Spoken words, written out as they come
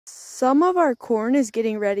Some of our corn is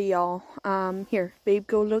getting ready, y'all. Here, babe,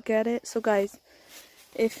 go look at it. So guys,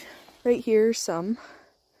 if right here some,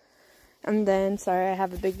 and then, sorry, I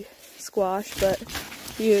have a big squash, but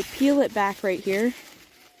you peel it back right here.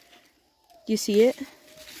 You see it?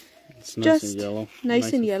 It's nice and yellow.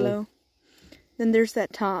 Nice and yellow. Then there's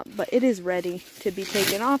that top, but it is ready to be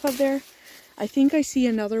taken off of there. I think I see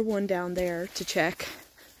another one down there to check.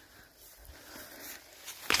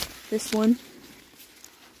 This one.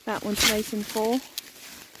 That one's nice and full.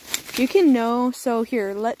 You can know, so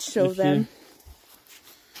here, let's show them.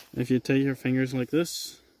 If you take your fingers like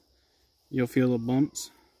this, you'll feel the bumps.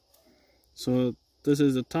 So this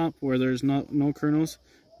is the top where there's no kernels.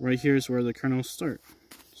 Right here is where the kernels start.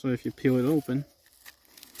 So if you peel it open,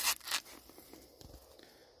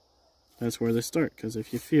 that's where they start. Because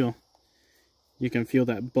if you feel, you can feel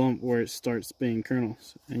that bump where it starts being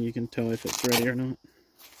kernels. And you can tell if it's ready or not.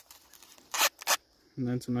 And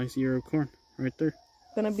that's a nice ear of corn right there.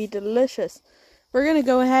 Gonna be delicious. We're gonna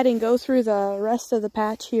go ahead and go through the rest of the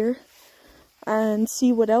patch here and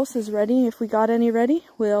see what else is ready. If we got any ready,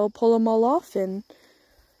 we'll pull them all off and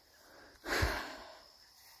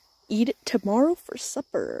eat it tomorrow for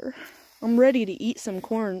supper. I'm ready to eat some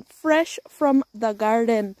corn fresh from the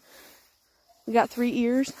garden. We got 3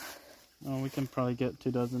 ears. Oh, we can probably get 2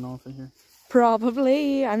 dozen off of here.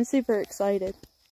 Probably. I'm super excited.